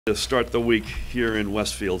To start the week here in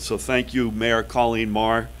Westfield. So thank you, Mayor Colleen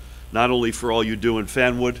Marr, not only for all you do in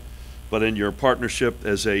Fanwood, but in your partnership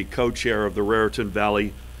as a co-chair of the Raritan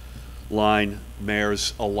Valley Line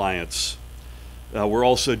Mayor's Alliance. We're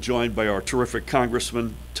also joined by our terrific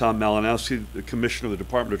Congressman, Tom Malinowski, the Commissioner of the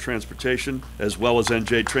Department of Transportation, as well as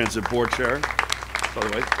NJ Transit Board Chair. By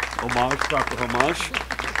the way, homage, proper homage.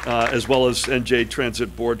 As well as NJ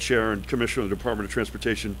Transit Board Chair and Commissioner of the Department of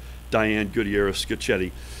Transportation, Diane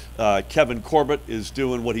Gutierrez-Scaccetti. Kevin Corbett is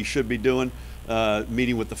doing what he should be doing,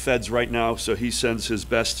 meeting with the feds right now, so he sends his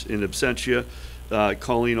best in absentia.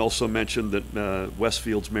 Colleen also mentioned that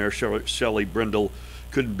Westfield's Mayor Shelley Brindle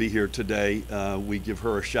couldn't be here today. We give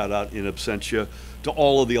her a shout out in absentia to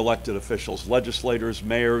all of the elected officials, legislators,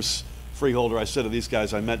 mayors, freeholder. I said to these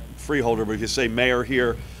guys, I meant freeholder, but if you say mayor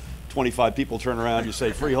here, 25 people turn around, you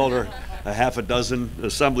say freeholder, a half a dozen,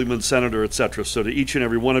 assemblyman, senator, etc. So to each and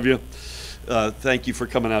every one of you, thank you for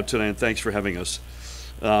coming out today and thanks for having us.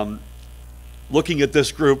 Looking at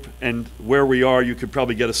this group and where we are, you could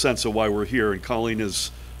probably get a sense of why we're here, and Colleen has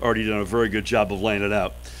already done a very good job of laying it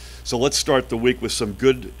out. So let's start the week with some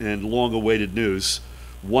good and long-awaited news.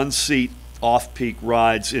 One-seat off-peak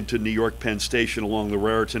rides into New York Penn Station along the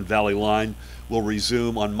Raritan Valley Line will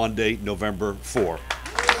resume on Monday, November 4.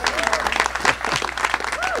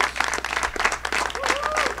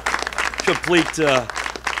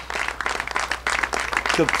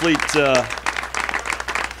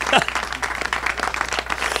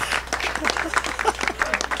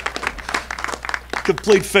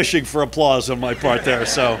 Complete fishing for applause on my part there,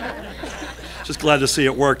 so just glad to see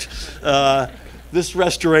it worked. This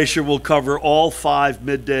restoration will cover all 5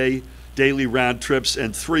 midday daily round trips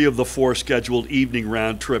and 3 of the 4 scheduled evening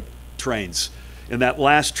round trip trains. And that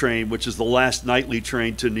last train, which is the last nightly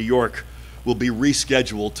train to New York, will be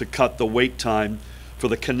rescheduled to cut the wait time for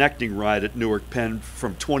the connecting ride at Newark Penn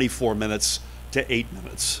from 24 minutes to 8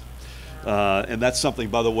 minutes. And that's something,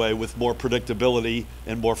 by the way, with more predictability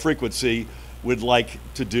and more frequency, we'd like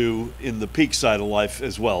to do in the peak side of life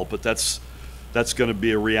as well. But that's going to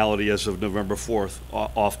be a reality as of November 4th,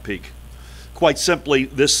 off-peak. Quite simply,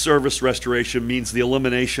 this service restoration means the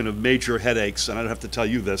elimination of major headaches, and I don't have to tell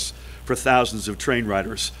you this, for thousands of train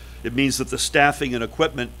riders. It means that the staffing and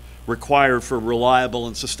equipment required for reliable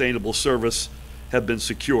and sustainable service have been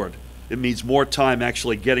secured. It means more time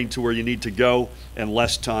actually getting to where you need to go and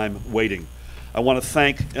less time waiting. I want to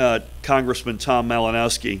thank Congressman Tom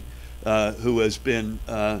Malinowski, who has been,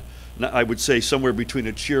 I would say, somewhere between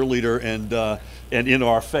a cheerleader and in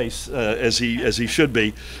our face, as he should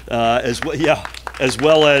be, as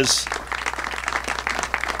well as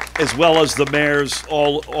the mayors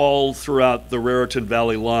all throughout the Raritan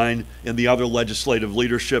Valley Line and the other legislative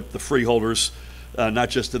leadership, the freeholders, not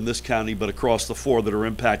just in this county, but across the 4 that are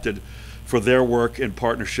impacted, for their work and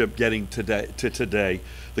partnership getting to today.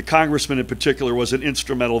 The congressman in particular was an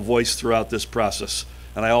instrumental voice throughout this process,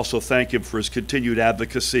 and I also thank him for his continued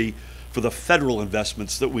advocacy for the federal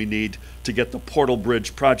investments that we need to get the Portal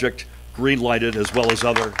Bridge project green-lighted, as well as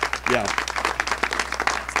other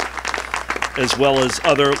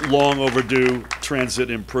long overdue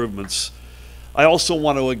transit improvements. I also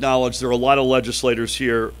want to acknowledge there are a lot of legislators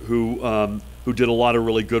here who did a lot of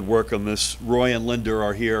really good work on this. Roy and Linda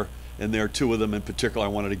are here, and there are 2 of them in particular I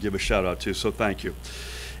wanted to give a shout out to, so thank you.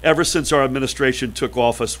 Ever since our administration took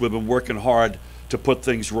office, we've been working hard to put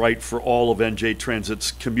things right for all of NJ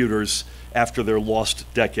Transit's commuters after their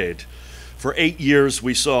lost decade. For 8 years,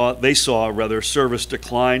 they saw service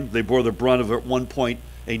decline. They bore the brunt of, at one point,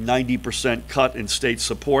 a 90% cut in state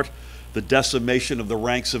support, the decimation of the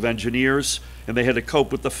ranks of engineers, and they had to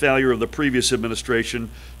cope with the failure of the previous administration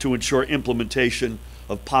to ensure implementation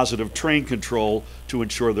of positive train control to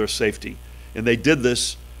ensure their safety. And they did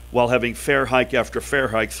this while having fare hike after fare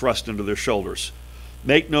hike thrust into their shoulders.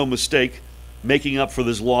 Make no mistake, making up for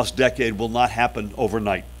this lost decade will not happen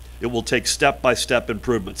overnight. It will take step-by-step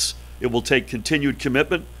improvements. It will take continued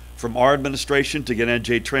commitment from our administration to get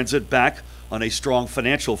NJ Transit back on a strong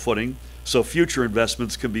financial footing so future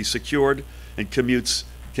investments can be secured and commutes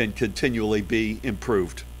can continually be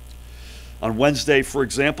improved. On Wednesday, for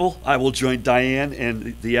example, I will join Diane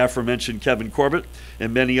and the aforementioned Kevin Corbett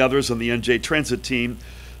and many others on the NJ Transit team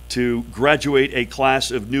to graduate a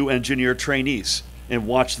class of new engineer trainees and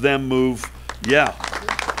watch them move. I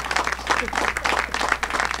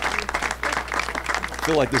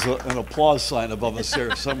feel like there's an applause sign above us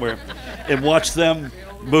here somewhere. And watch them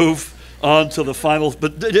move on to the final,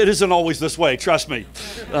 but it isn't always this way, trust me.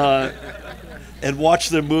 And watch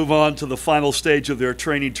them move on to the final stage of their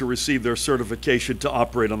training to receive their certification to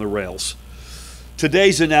operate on the rails.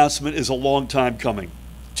 Today's announcement is a long time coming.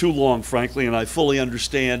 too long, frankly, and I fully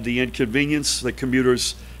understand the inconvenience that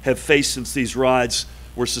commuters have faced since these rides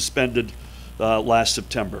were suspended last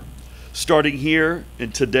September. Starting here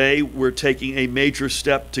and today, we're taking a major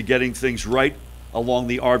step to getting things right along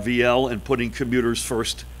the RVL and putting commuters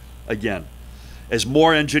first again. As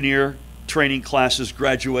more engineer training classes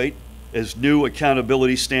graduate, as new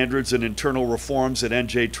accountability standards and internal reforms at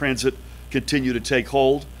NJ Transit continue to take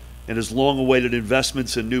hold, and as long-awaited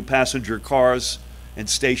investments in new passenger cars and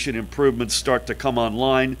station improvements start to come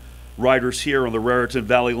online, riders here on the Raritan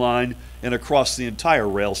Valley Line and across the entire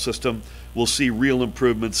rail system will see real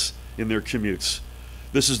improvements in their commutes.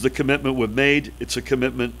 This is the commitment we've made. It's a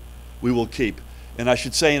commitment we will keep. And I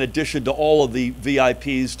should say, in addition to all of the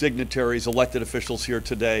VIPs, dignitaries, elected officials here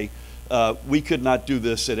today, we could not do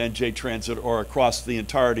this at NJ Transit or across the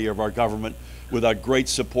entirety of our government without great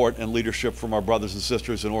support and leadership from our brothers and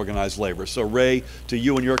sisters in organized labor. So Ray, to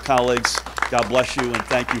you and your colleagues, God bless you and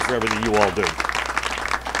thank you for everything you all do.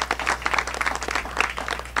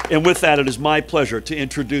 And with that, it is my pleasure to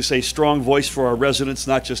introduce a strong voice for our residents,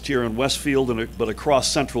 not just here in Westfield, but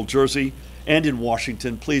across central Jersey and in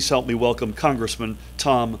Washington. Please help me welcome Congressman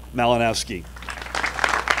Tom Malinowski.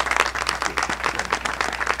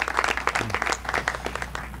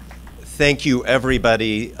 Thank you,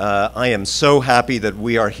 everybody. I am so happy that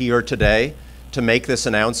we are here today to make this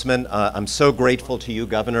announcement. I'm so grateful to you,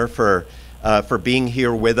 Governor, for being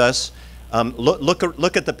here with us.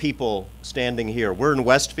 Look at the people standing here. We're in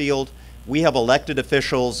Westfield. We have elected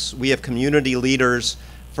officials. We have community leaders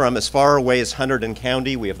from as far away as Hunterdon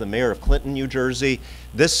County. We have the mayor of Clinton, New Jersey.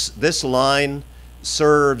 This line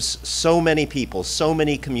serves so many people, so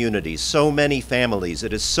many communities, so many families.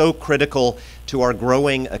 It is so critical to our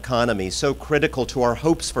growing economy, so critical to our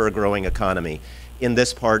hopes for a growing economy in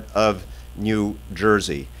this part of New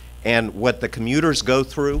Jersey. And what the commuters go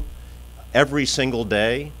through every single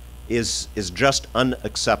day is just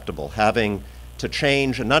unacceptable, having to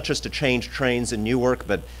change, and not just to change trains in Newark,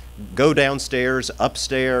 but go downstairs,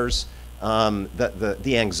 upstairs,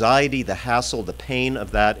 the anxiety, the hassle, the pain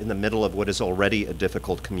of that in the middle of what is already a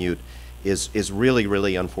difficult commute is really,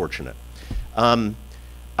 really unfortunate. I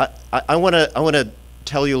want to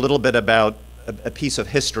tell you a little bit about a piece of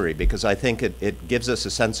history because I think it gives us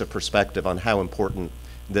a sense of perspective on how important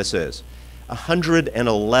this is.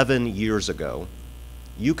 111 years ago,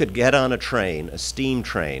 you could get on a train, a steam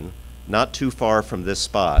train, not too far from this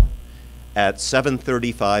spot, at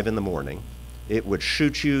 7:35 in the morning. It would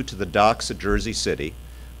shoot you to the docks at Jersey City,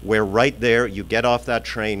 where right there you get off that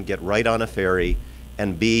train, get right on a ferry,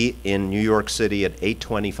 and be in New York City at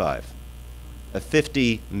 8:25. A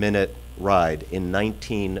 50-minute ride in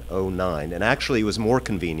 1909. And actually it was more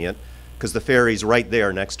convenient because the ferry's right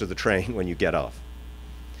there next to the train when you get off.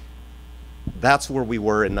 That's where we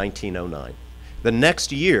were in 1909. The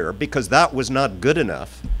next year, because that was not good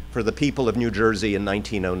enough for the people of New Jersey in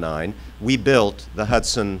 1909, we built the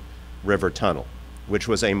Hudson River Tunnel, which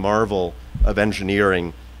was a marvel of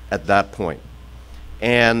engineering at that point.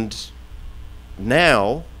 And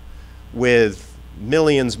now, with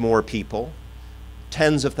millions more people,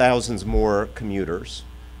 tens of thousands more commuters,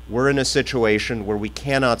 we're in a situation where we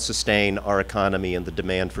cannot sustain our economy and the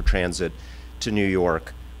demand for transit to New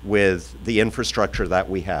York with the infrastructure that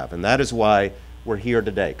we have. And that is why we're here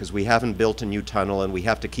today, because we haven't built a new tunnel and we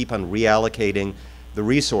have to keep on reallocating the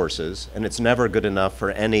resources, and it's never good enough for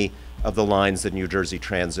any of the lines that New Jersey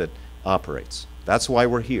Transit operates. That's why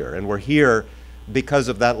we're here, and we're here because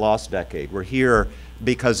of that lost decade. We're here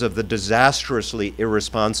because of the disastrously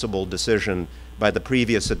irresponsible decision by the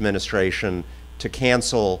previous administration to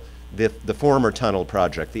cancel the former tunnel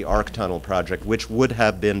project, the ARC tunnel project, which would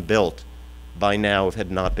have been built by now if it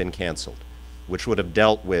had not been canceled, which would have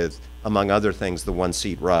dealt with, among other things, the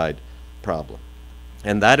one-seat ride problem.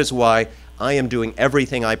 And that is why I am doing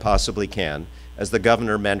everything I possibly can, as the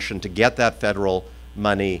governor mentioned, to get that federal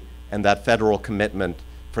money and that federal commitment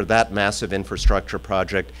for that massive infrastructure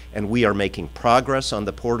project. And we are making progress on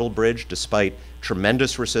the Portal Bridge despite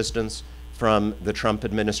tremendous resistance from the Trump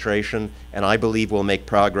administration, and I believe we'll make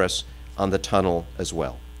progress on the tunnel as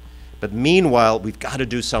well. But meanwhile, we've got to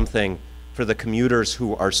do something for the commuters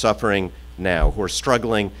who are suffering now, who are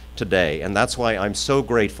struggling today. And that's why I'm so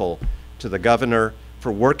grateful to the governor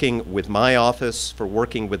for working with my office, for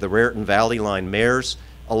working with the Raritan Valley Line Mayors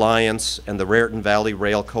Alliance and the Raritan Valley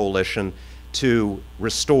Rail Coalition to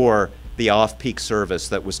restore the off-peak service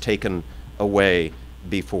that was taken away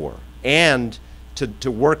before, and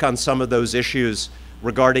to work on some of those issues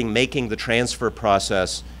regarding making the transfer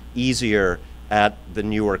process easier at the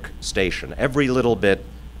Newark station. Every little bit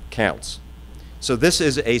counts. So this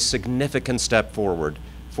is a significant step forward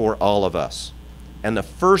for all of us. And the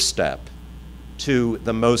first step to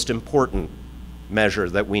the most important measure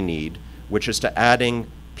that we need, which is to adding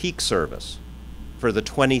peak service for the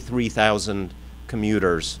 23,000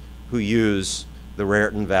 commuters who use the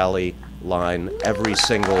Raritan Valley Line every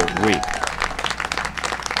single week.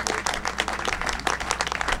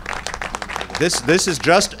 This is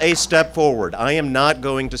just a step forward. I am not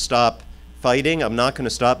going to stop fighting. I'm not going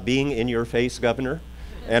to stop being in your face, Governor,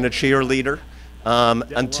 and a cheerleader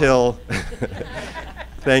until,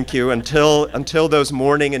 thank you, until those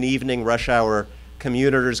morning and evening rush hour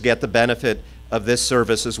commuters get the benefit of this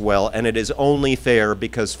service as well. And it is only fair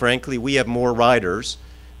because, frankly, we have more riders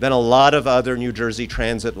than a lot of other New Jersey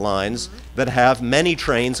transit lines that have many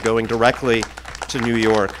trains going directly to New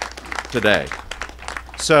York today.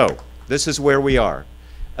 So this is where we are.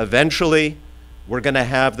 Eventually, we're going to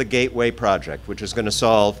have the Gateway project, which is going to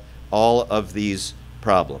solve all of these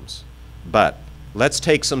problems. But let's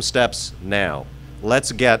take some steps now.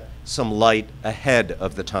 Let's get some light ahead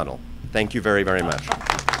of the tunnel. Thank you very, very much.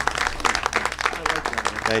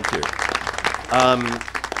 Thank you.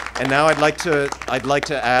 And now I'd like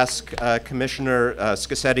to ask Commissioner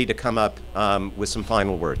Scaccetti to come up with some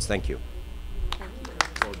final words. Thank you.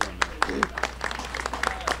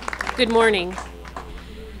 Good morning.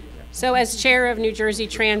 So as chair of New Jersey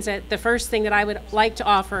Transit, the first thing that I would like to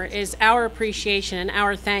offer is our appreciation and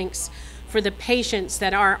our thanks for the patience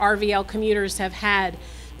that our RVL commuters have had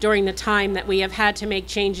during the time that we have had to make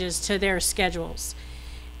changes to their schedules.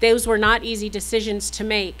 Those were not easy decisions to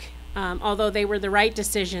make, although they were the right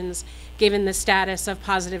decisions given the status of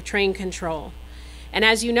positive train control. And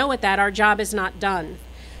as you know with that, our job is not done.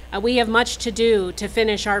 We have much to do to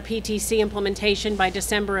finish our PTC implementation by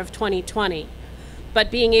December of 2020.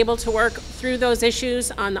 But being able to work through those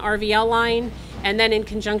issues on the RVL line and then in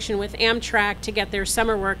conjunction with Amtrak to get their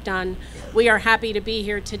summer work done, we are happy to be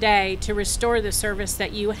here today to restore the service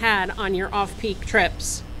that you had on your off-peak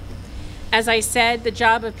trips. As I said, the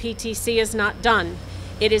job of PTC is not done.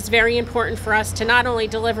 It is very important for us to not only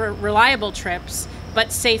deliver reliable trips,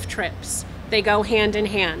 but safe trips. They go hand in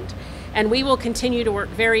hand. And we will continue to work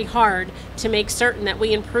very hard to make certain that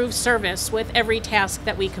we improve service with every task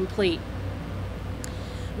that we complete.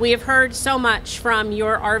 We have heard so much from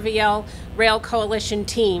your RVL Rail Coalition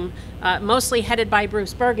team, mostly headed by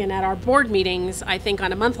Bruce Bergen at our board meetings, I think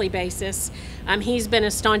on a monthly basis. He's been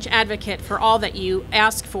a staunch advocate for all that you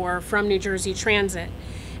ask for from New Jersey Transit.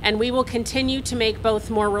 And we will continue to make both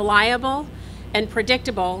more reliable and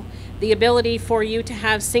predictable the ability for you to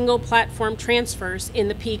have single platform transfers in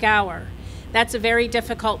the peak hour. That's a very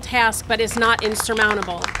difficult task, but is not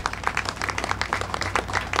insurmountable.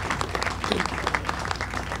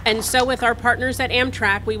 And so with our partners at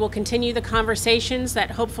Amtrak, we will continue the conversations that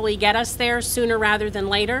hopefully get us there sooner rather than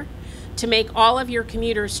later to make all of your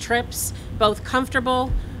commuters' trips both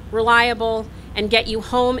comfortable, reliable, and get you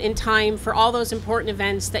home in time for all those important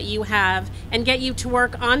events that you have and get you to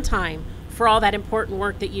work on time for all that important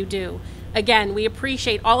work that you do. Again, we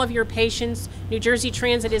appreciate all of your patience. New Jersey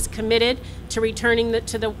Transit is committed to returning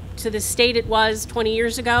to the state it was 20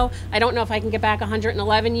 years ago. I don't know if I can get back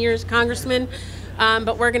 111 years, Congressman,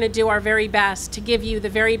 but we're going to do our very best to give you the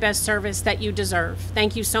very best service that you deserve.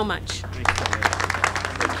 Thank you so much.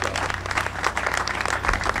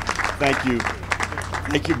 Thank you.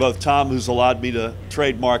 Thank you both, Tom, who's allowed me to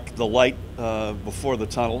trademark the light before the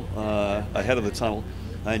tunnel, ahead of the tunnel,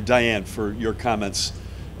 and Diane for your comments.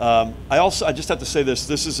 I just have to say this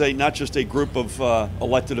is not just a group of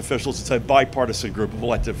elected officials, it's a bipartisan group of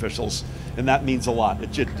elected officials, and that means a lot.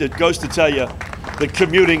 It goes to tell you that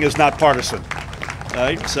commuting is not partisan,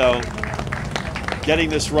 right? So getting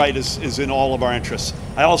this right is in all of our interests.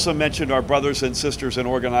 I also mentioned our brothers and sisters in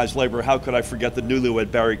organized labor. How could I forget the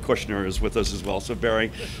newlywed Barry Kushner is with us as well. So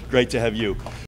Barry, great to have you.